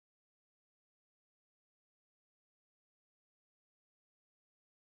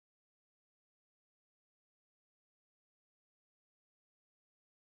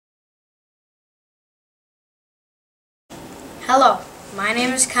Hello, my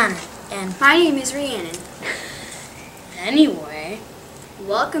name is Connor, and my name is Rhiannon. Anyway,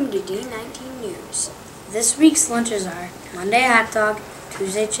 welcome to D19 News. This week's lunches are Monday hot dog,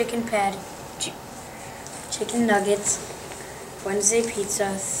 Tuesday chicken nuggets, Wednesday pizza,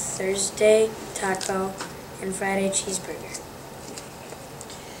 Thursday taco, and Friday cheeseburger.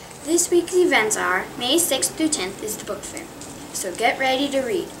 This week's events are May 6th through 10th is the book fair, so get ready to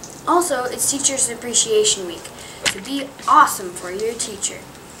read. Also, it's Teachers Appreciation Week, so be awesome for your teacher.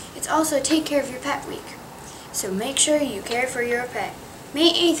 It's also Take Care of Your Pet Week, so make sure you care for your pet.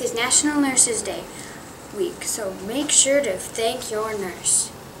 May 8th is National Nurses Day week, so make sure to thank your nurse.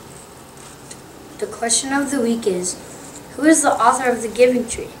 The question of the week is, who is the author of The Giving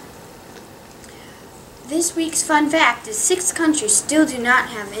Tree? This week's fun fact is 6 countries still do not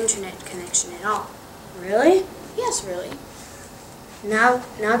have internet connection at all. Really? Yes, really. Now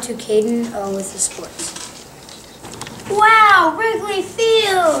to Caden with the sports. Wow, Wrigley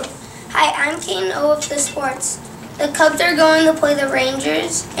Field! Hi, I'm Caden O with the sports. The Cubs are going to play the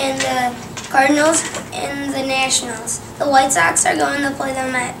Rangers and the Cardinals and the Nationals. The White Sox are going to play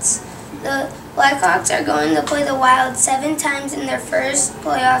the Mets. The Blackhawks are going to play the Wild 7 times in their first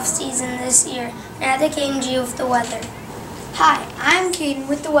playoff season this year. Now to Caden G with the weather. Hi, I'm Caden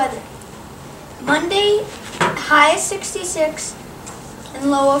with the weather. Monday, high of 66 and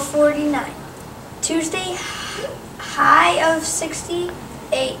low of 49. Tuesday, high of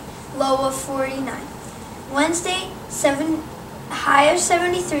 68, low of 49. Wednesday, high of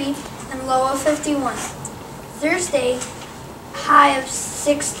 73 and low of 51. Thursday, high of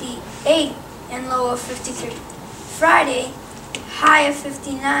 68 and low of 53. Friday, high of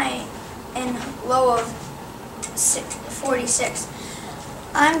 59 and low of 46.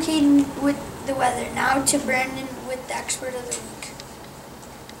 I'm Caden with the weather. Now to Brandon with the expert of the week.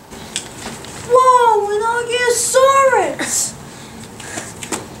 Whoa, an Ankylosaurus!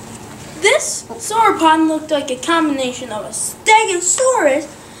 This sauropod looked like a combination of a Stegosaurus,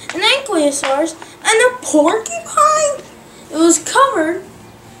 an Ankylosaurus, and a porcupine. It was covered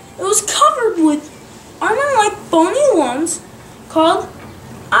with armor-like bony lumps called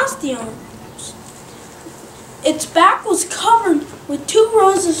osteomes. Its back was covered with 2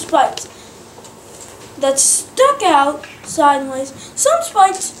 rows of spikes that stuck out sideways. Some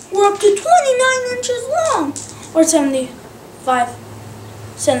spikes were up to 29 inches long, or 75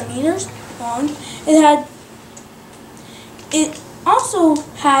 centimeters long. It also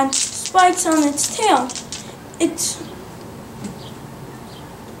had spikes on its tail.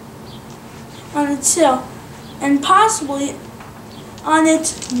 And possibly on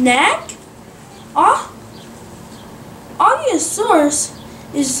its neck. Ankylosaurus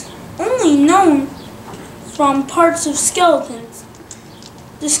is only known from parts of skeletons.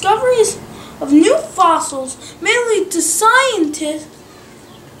 Discoveries of new fossils may lead to scientists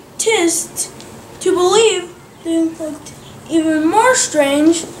to believe they looked even more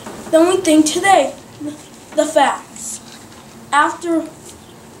strange than we think today. The facts. After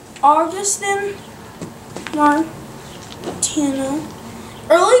Augustin Martino,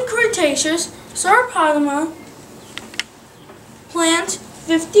 early Cretaceous sauropod plant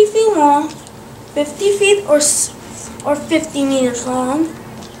 50 feet long, 50 feet or 50 meters long.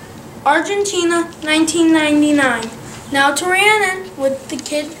 Argentina, 1999. Now to Rhiannon with the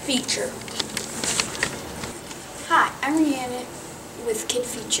Kid Feature. Hi, I'm Rhiannon with Kid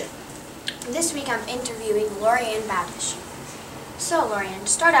Feature. This week I'm interviewing Lorianne Babish. So Lorianne, to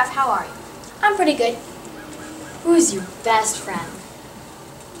start off, how are you? I'm pretty good. Who's your best friend?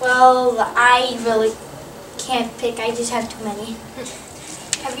 Well, I really can't pick. I just have too many.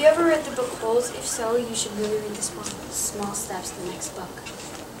 Have you ever read the book Holes? If so, you should really read the Small Steps, the next book.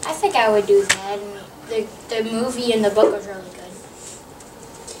 I think I would do that. The movie and the book was really good.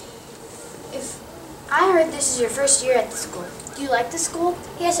 If I heard this is your first year at the school, do you like the school?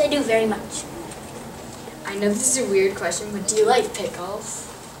 Yes, I do very much. I know this is a weird question, but do you like pickles?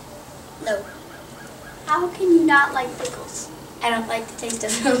 No. How can you not like pickles? I don't like the taste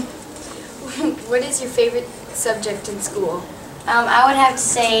of them. What is your favorite subject in school? I would have to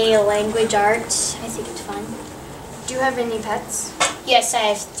say language arts. I think it's fun. Do you have any pets? Yes, I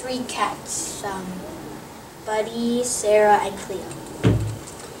have 3 cats. Buddy, Sarah, and Cleo.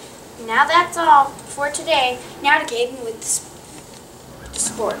 Now that's all for today. Now to Caden with the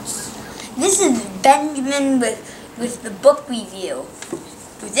sports. This is Benjamin with the book review.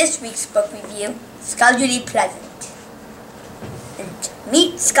 For this week's book review, Skullduggery Pleasant. And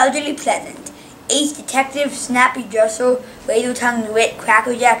meet Skullduggery Pleasant, ace detective, snappy dresser, radio-tongued wit,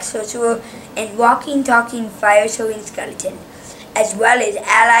 crackerjack sorcerer, and walking, talking, fire-showing skeleton, as well as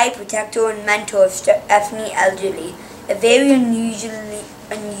ally, protector, and mentor of Stephanie Elderly, a very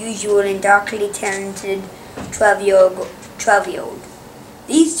unusual and darkly talented 12-year-old.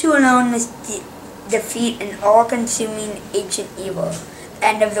 These two alone must defeat an all-consuming ancient evil, the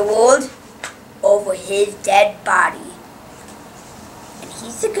end of the world, over his dead body. And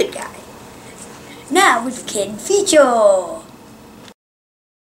he's a good guy. Now with Kid Feature.